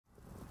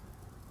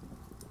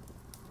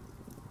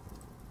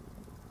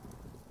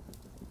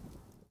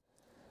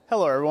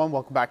Hello everyone,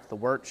 welcome back to the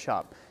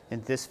workshop.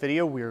 In this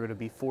video we are going to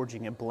be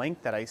forging a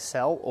blank that I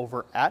sell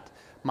over at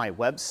my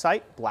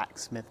website,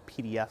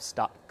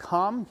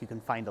 blacksmithpdfs.com. You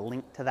can find a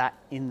link to that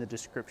in the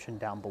description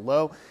down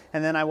below.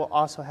 And then I will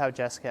also have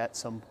Jessica at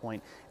some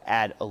point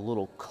add a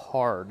little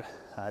card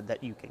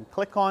that you can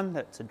click on.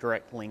 That's a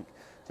direct link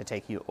to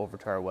take you over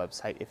to our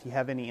website if you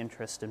have any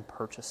interest in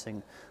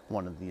purchasing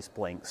one of these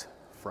blanks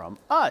from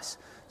us.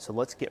 So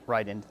let's get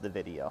right into the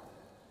video.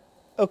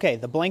 Okay,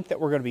 the blank that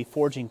we're going to be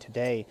forging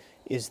today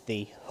is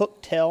the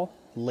hooktail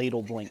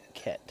ladle blank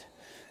kit.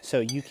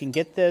 So you can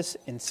get this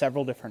in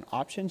several different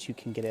options. You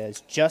can get it as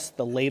just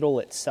the ladle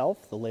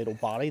itself, the ladle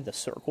body, the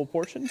circle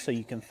portion, so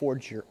you can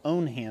forge your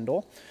own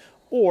handle,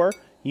 or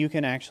you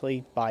can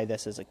actually buy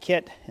this as a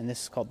kit, and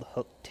this is called the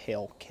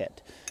hooktail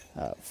kit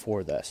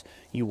for this.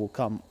 It will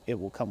come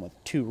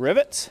with 2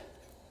 rivets,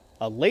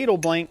 a ladle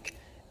blank,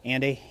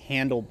 and a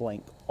handle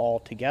blank all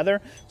together.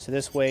 So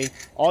this way,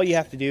 all you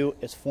have to do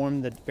is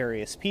form the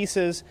various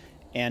pieces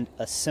and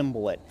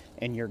assemble it,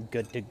 and you're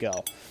good to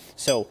go.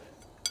 So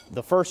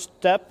the first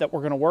step that we're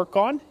going to work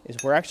on is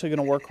we're actually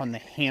going to work on the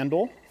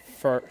handle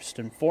first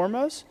and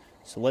foremost.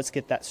 So let's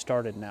get that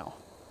started now.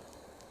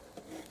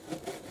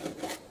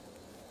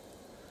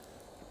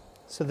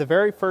 So the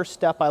very first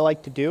step I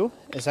like to do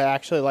is I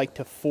actually like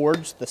to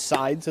forge the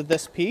sides of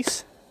this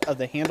piece of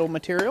the handle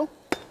material.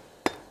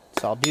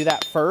 So I'll do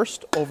that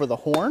first over the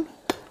horn.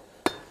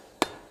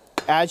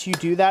 As you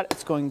do that,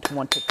 it's going to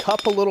want to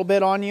cup a little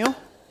bit on you.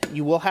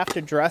 You will have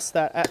to dress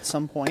that at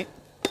some point.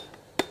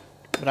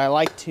 But I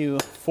like to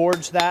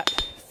forge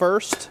that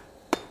first,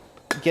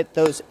 get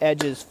those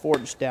edges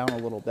forged down a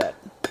little bit.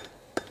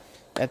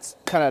 That's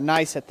kind of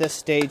nice at this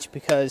stage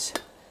because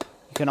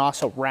you can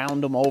also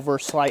round them over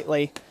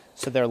slightly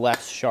so they're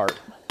less sharp.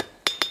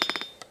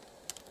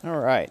 All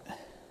right,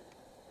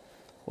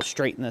 we'll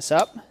straighten this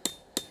up.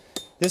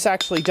 This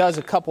actually does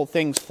a couple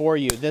things for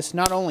you. This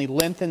not only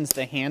lengthens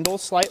the handle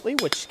slightly,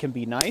 which can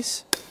be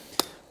nice,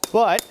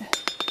 but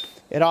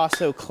it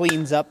also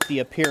cleans up the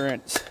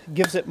appearance,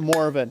 gives it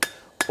more of an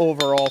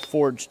overall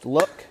forged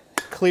look.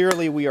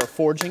 Clearly we are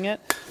forging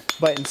it,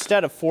 but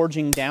instead of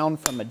forging down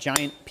from a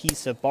giant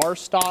piece of bar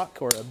stock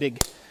or a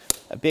big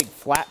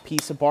flat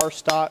piece of bar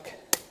stock,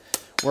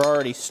 we're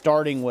already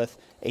starting with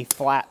a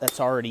flat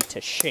that's already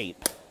to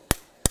shape.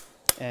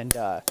 And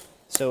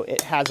so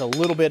it has a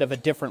little bit of a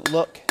different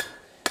look.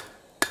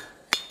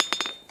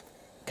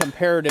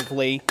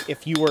 Comparatively,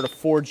 if you were to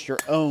forge your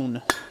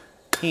own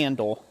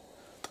handle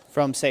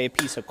from, say, a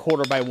piece of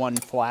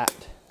 1/4x1 flat,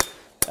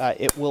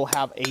 it will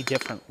have a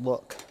different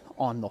look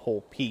on the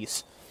whole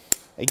piece.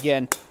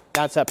 Again,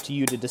 that's up to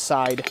you to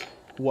decide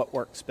what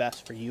works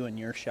best for you in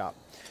your shop.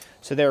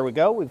 So there we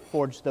go. We've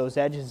forged those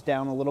edges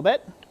down a little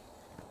bit.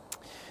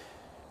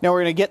 Now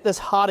we're going to get this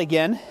hot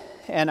again,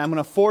 and I'm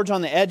going to forge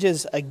on the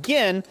edges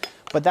again,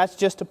 but that's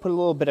just to put a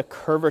little bit of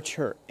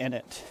curvature in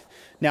it.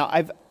 Now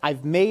I've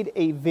made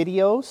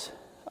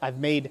I've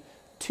made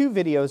 2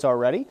 videos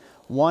already.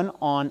 One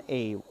on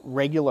a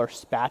regular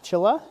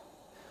spatula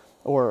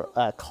or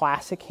a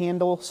classic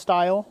handle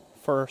style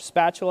for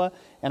spatula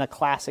and a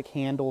classic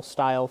handle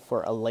style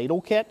for a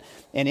ladle kit.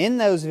 And in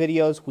those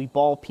videos we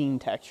ball peen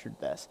textured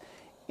this.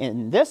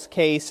 In this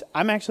case,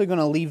 I'm actually going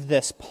to leave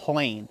this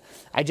plain.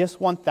 I just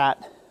want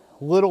that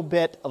little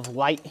bit of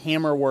light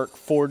hammerwork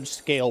forge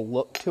scale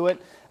look to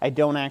it. I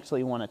don't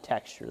actually want to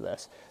texture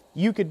this.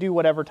 You could do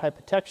whatever type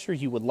of texture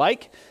you would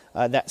like.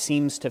 That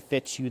seems to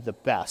fit you the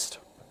best.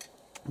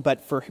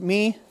 But for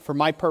me, for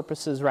my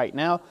purposes right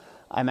now,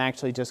 I'm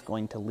actually just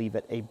going to leave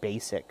it a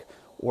basic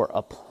or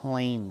a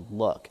plain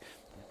look.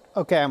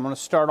 Okay, I'm going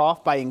to start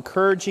off by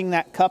encouraging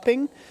that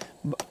cupping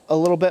a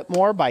little bit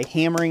more by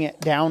hammering it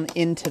down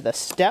into the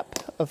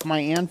step of my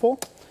anvil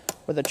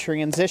with a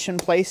transition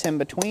place in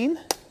between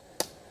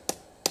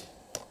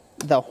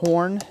the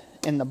horn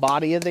and the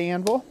body of the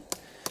anvil.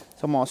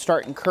 So I'm going to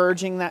start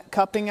encouraging that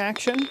cupping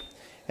action,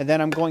 and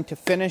then I'm going to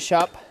finish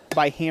up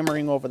by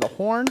hammering over the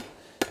horn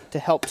to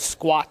help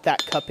squat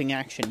that cupping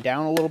action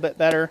down a little bit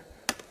better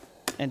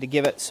and to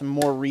give it some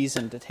more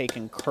reason to take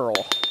and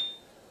curl.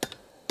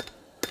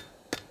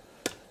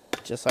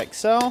 Just like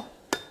so.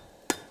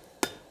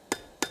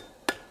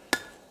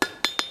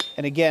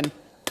 And again,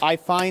 I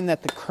find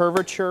that the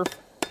curvature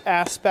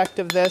aspect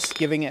of this,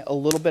 giving it a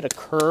little bit of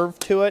curve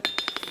to it,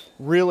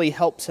 really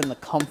helps in the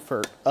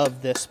comfort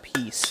of this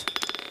piece.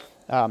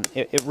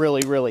 It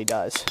really, really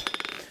does.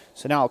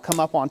 So now I'll come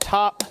up on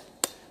top,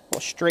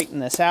 we'll straighten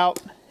this out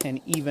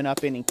and even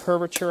up any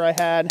curvature I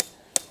had,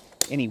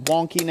 any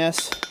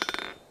wonkiness.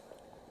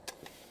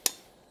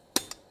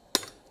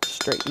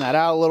 Straighten that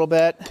out a little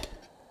bit.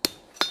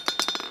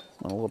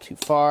 Went a little too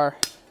far.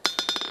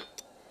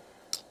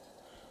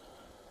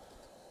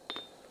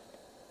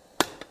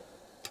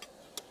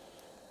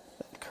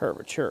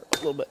 Curvature a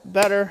little bit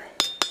better.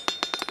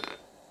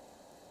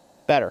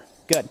 Better,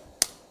 good.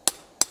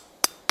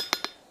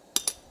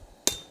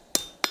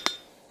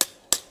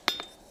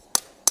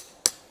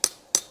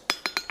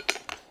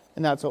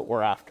 And that's what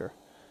we're after.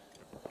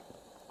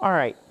 All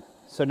right,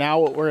 so now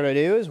what we're going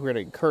to do is we're going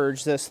to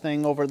encourage this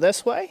thing over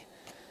this way.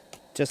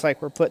 Just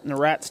like we're putting the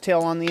rat's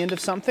tail on the end of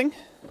something,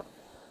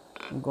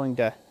 I'm going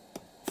to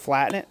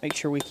flatten it, make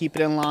sure we keep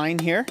it in line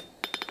here,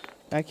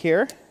 back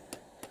here,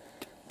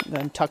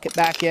 then tuck it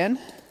back in.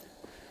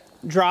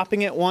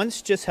 Dropping it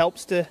once just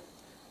helps to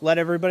let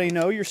everybody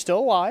know you're still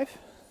alive.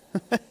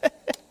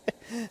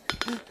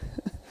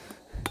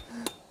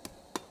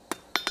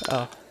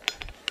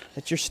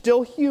 That you're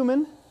still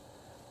human.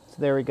 So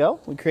there we go.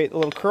 We create the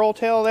little curl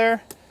tail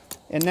there.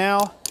 And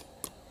now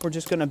we're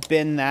just going to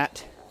bend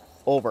that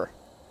over.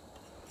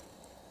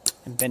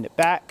 And bend it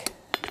back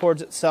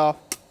towards itself.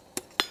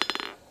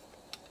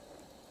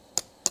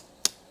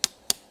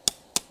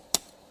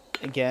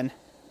 Again,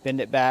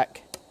 bend it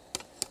back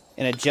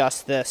and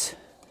adjust this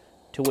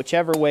to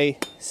whichever way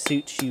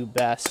suits you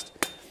best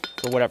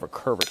for whatever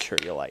curvature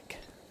you like.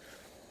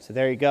 So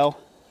there you go.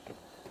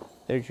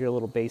 There's your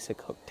little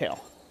basic hook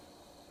tail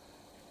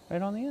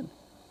right on the end.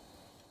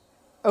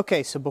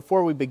 Okay, so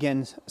before we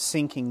begin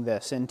sinking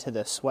this into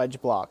the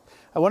swedge block,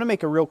 I want to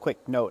make a real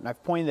quick note, and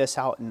I've pointed this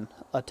out in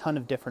a ton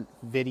of different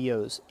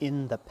videos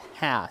in the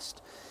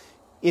past.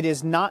 It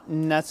is not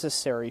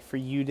necessary for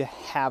you to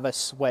have a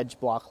swedge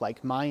block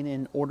like mine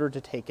in order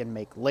to take and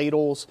make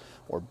ladles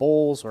or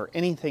bowls or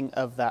anything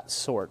of that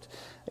sort.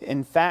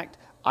 In fact,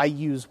 I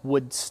use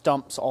wood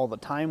stumps all the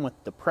time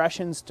with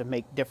depressions to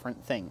make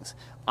different things.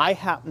 I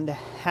happen to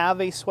have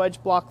a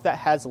swedge block that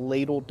has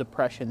ladle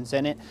depressions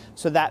in it,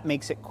 so that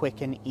makes it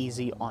quick and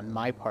easy on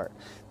my part.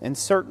 And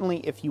certainly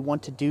if you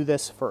want to do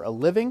this for a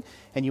living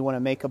and you want to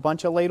make a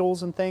bunch of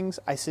ladles and things,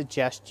 I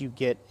suggest you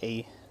get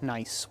a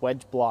nice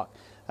swedge block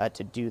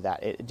to do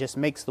that. It just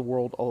makes the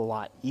world a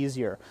lot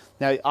easier.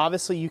 Now,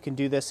 obviously you can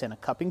do this in a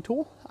cupping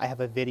tool. I have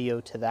a video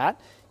to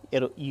that.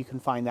 You can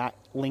find that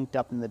linked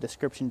up in the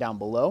description down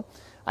below.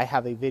 I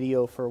have a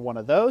video for one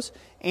of those,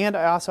 and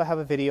I also have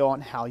a video on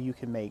how you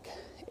can make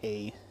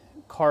a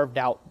carved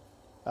out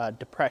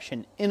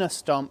depression in a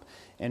stump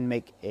and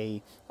make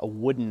a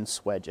wooden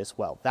swedge as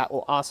well. That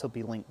will also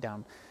be linked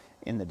down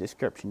in the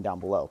description down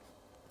below.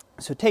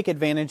 So take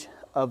advantage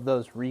of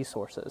those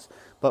resources.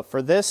 But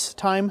for this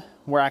time,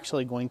 we're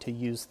actually going to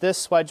use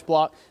this swedge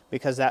block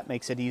because that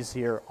makes it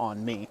easier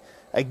on me.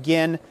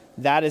 Again,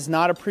 that is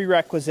not a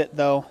prerequisite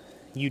though.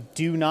 You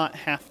do not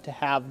have to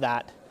have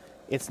that.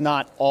 It's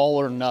not all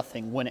or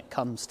nothing when it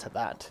comes to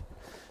that.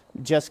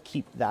 Just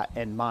keep that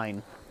in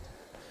mind.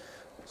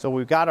 So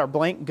we've got our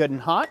blank good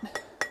and hot.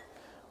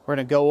 We're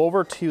going to go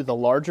over to the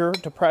larger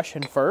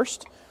depression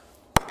first,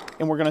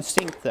 and we're going to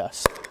sink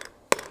this.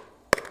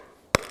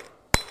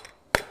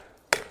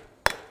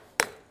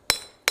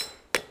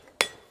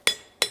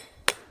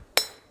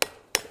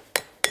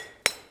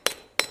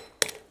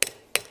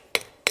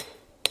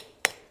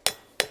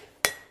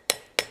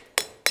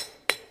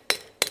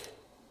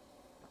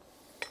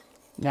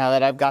 Now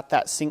that I've got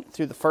that synced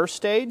through the first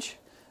stage,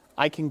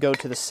 I can go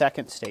to the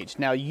second stage.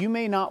 Now you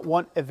may not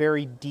want a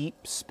very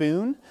deep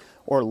spoon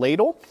or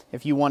ladle.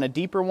 If you want a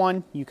deeper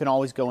one, you can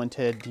always go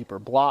into a deeper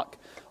block.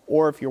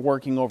 Or if you're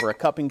working over a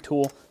cupping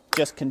tool,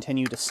 just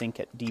continue to sink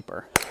it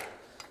deeper.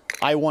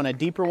 I want a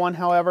deeper one,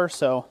 however,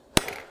 so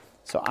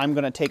I'm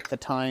going to take the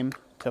time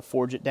to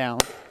forge it down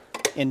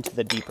into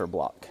the deeper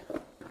block.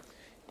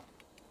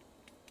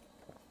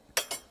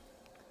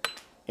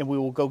 And we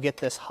will go get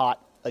this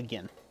hot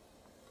again.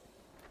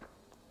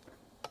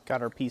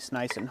 Got our piece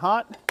nice and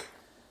hot,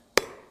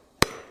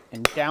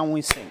 and down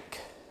we sink.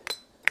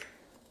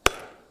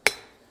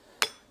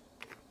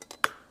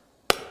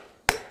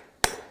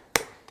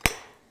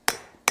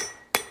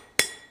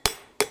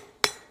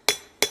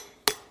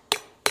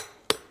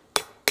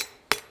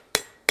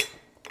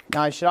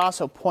 Now I should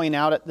also point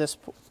out at this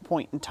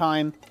point in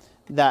time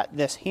that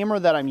this hammer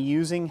that I'm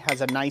using has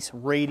a nice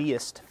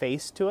radiused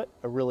face to it,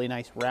 a really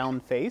nice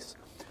round face.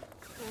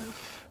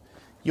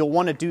 You'll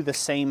want to do the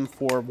same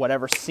for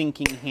whatever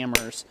sinking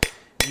hammers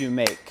you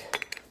make.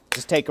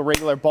 Just take a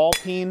regular ball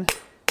peen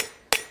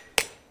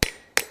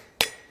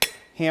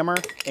hammer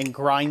and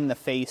grind the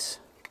face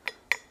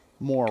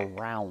more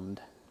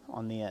round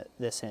on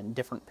this end,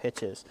 different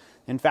pitches.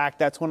 In fact,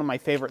 that's one of my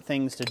favorite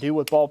things to do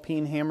with ball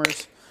peen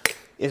hammers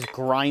is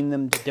grind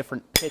them to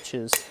different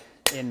pitches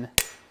in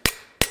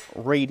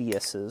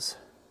radiuses.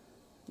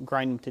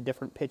 Grind them to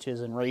different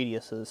pitches and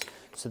radiuses,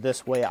 so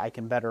this way I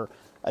can better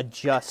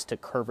adjust to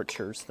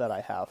curvatures that I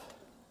have.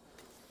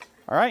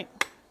 All right,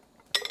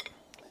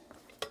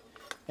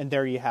 and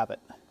there you have it.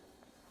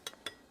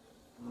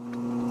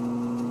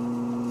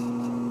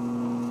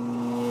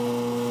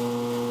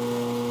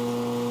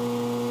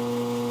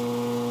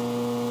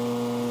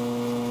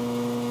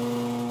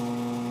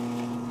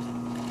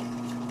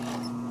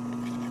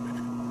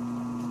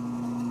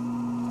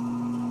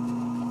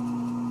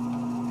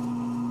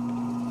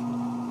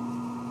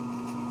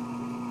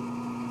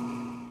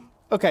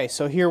 Okay,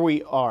 so here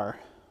we are.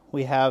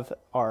 We have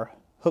our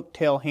hook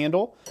tail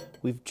handle.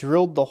 We've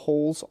drilled the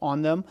holes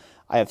on them.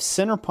 I have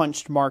center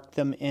punched marked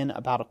them in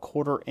about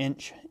 1/4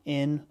 inch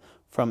in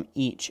from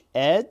each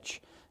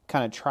edge,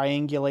 kind of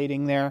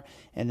triangulating there,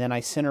 and then I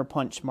center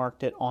punch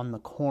marked it on the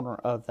corner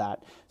of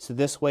that. So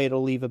this way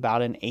it'll leave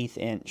about 1/8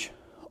 inch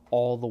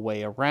all the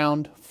way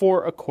around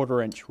for a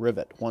 1/4 inch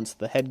rivet. Once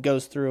the head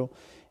goes through,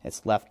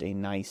 it's left a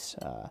nice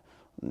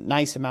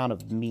amount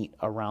of meat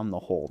around the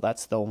hole.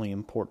 That's the only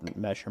important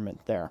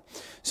measurement there.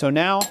 So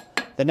now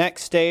the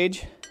next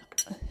stage,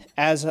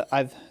 as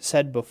I've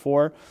said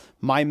before,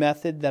 my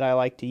method that I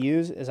like to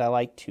use is I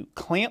like to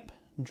clamp,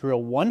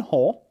 drill one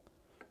hole.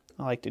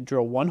 I like to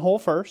drill one hole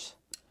first,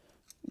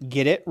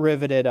 get it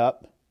riveted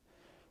up,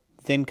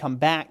 then come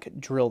back,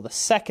 drill the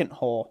second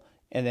hole,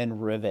 and then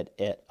rivet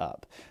it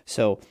up.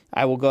 So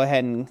I will go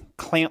ahead and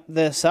clamp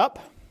this up,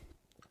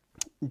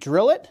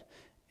 drill it,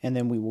 and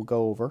then we will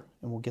go over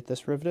and we'll get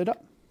this riveted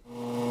up.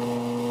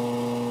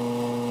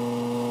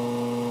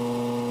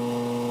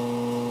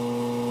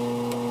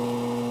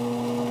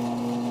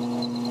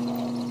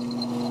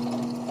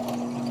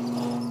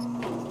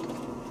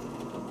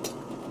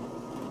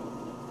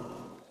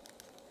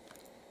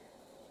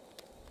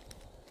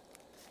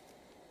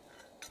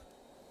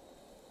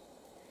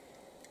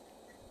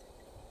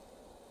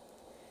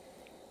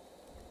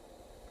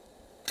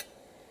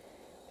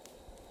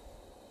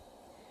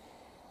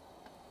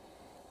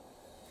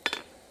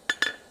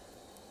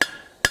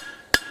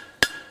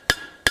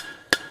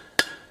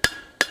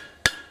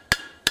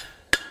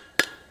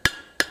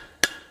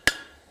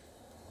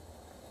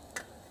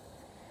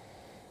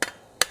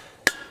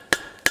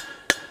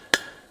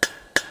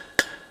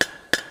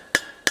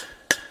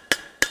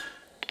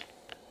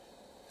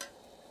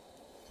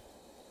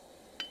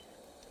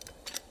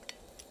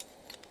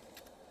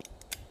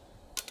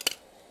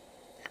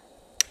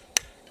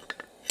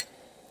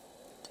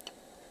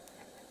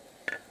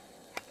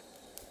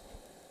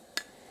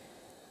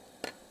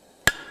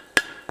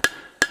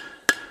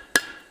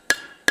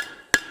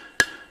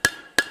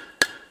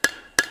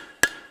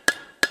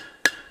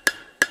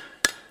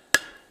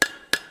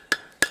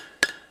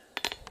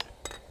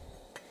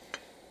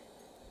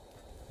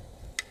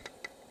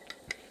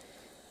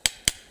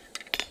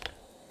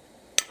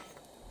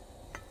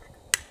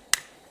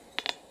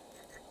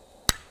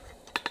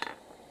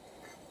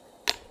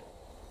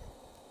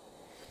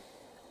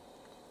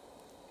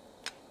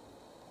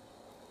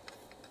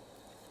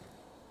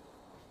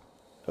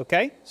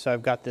 Okay, so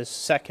I've got this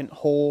second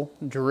hole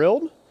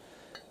drilled.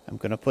 I'm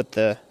going to put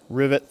the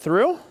rivet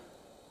through.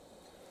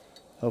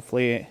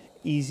 Hopefully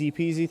easy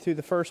peasy through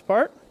the first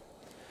part.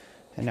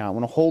 And now I'm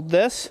going to hold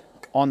this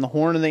on the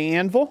horn of the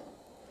anvil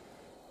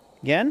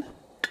again,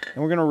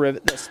 and we're going to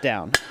rivet this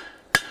down.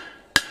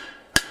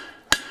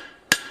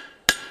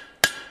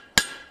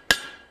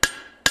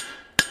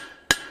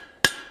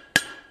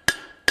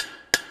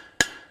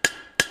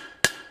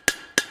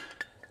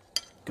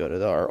 Go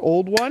to our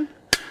old one.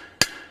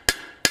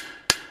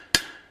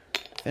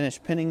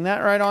 Finish pinning that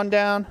right on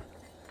down.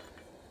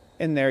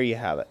 And there you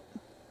have it.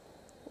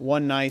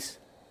 One nice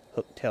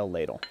hooktail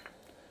ladle.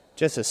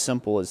 Just as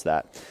simple as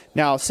that.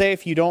 Now, say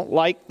if you don't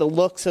like the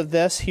looks of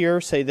this here,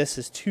 say this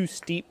is too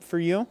steep for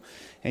you,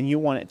 and you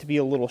want it to be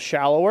a little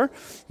shallower,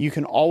 you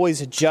can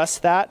always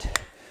adjust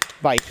that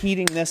by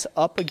heating this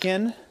up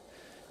again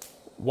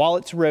while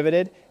it's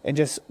riveted and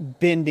just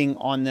bending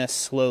on this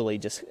slowly.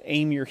 Just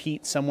aim your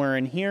heat somewhere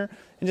in here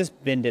and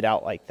just bend it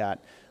out like that.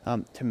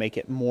 To make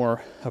it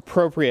more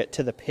appropriate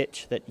to the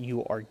pitch that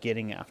you are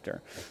getting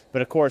after.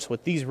 But of course,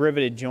 with these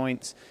riveted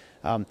joints,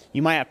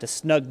 you might have to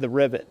snug the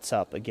rivets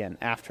up again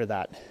after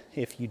that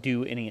if you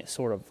do any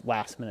sort of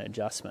last minute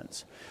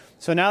adjustments.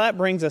 So now that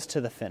brings us to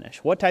the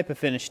finish. What type of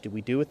finish do we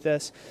do with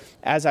this?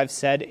 As I've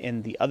said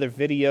in the other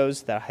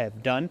videos that I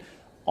have done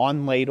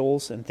on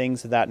ladles and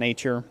things of that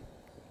nature,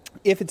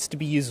 if it's to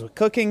be used with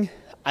cooking,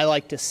 I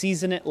like to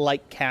season it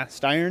like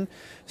cast iron.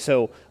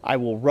 So I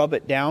will rub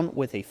it down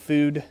with a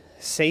food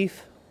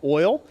safe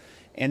oil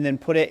and then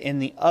put it in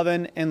the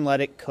oven and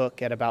let it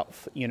cook at about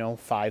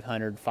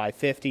 500,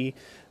 550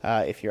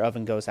 if your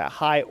oven goes that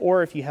high,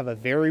 or if you have a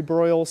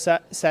vari-broil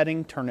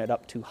setting, turn it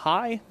up to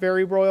high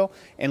vari-broil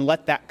and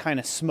let that kind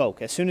of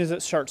smoke. As soon as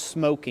it starts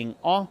smoking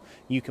off,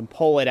 you can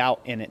pull it out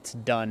and it's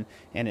done,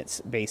 and it's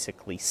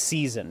basically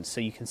seasoned.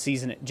 So you can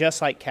season it just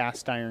like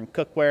cast iron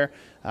cookware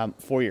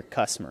for your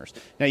customers.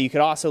 Now you could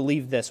also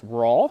leave this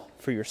raw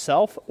for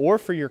yourself or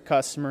for your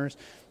customers.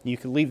 You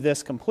could leave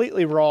this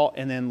completely raw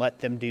and then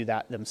let them do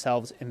that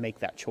themselves and make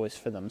that choice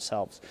for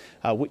themselves,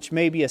 which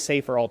may be a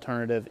safer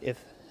alternative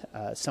if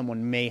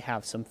someone may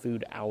have some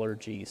food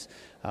allergies.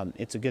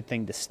 It's a good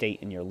thing to state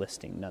in your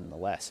listing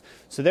nonetheless.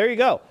 So there you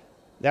go.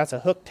 That's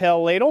a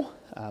hooktail ladle.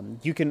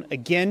 You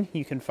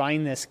can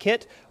find this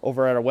kit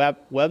over at our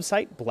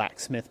website,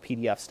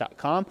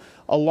 blacksmithpdfs.com,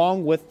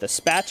 along with the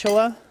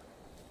spatula.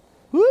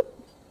 Whoop!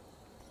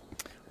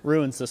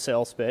 Ruins the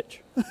sales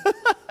pitch.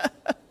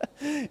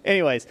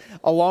 Anyways,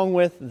 along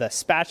with the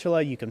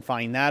spatula, you can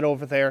find that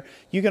over there.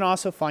 You can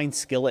also find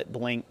skillet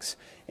blanks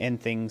and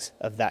things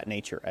of that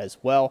nature as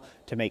well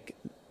to make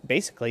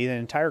basically the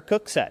entire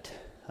cook set.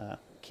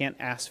 Can't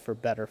ask for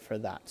better for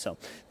that. So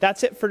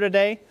that's it for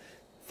today.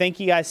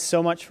 Thank you guys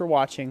so much for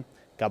watching.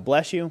 God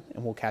bless you,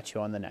 and we'll catch you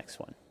on the next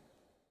one.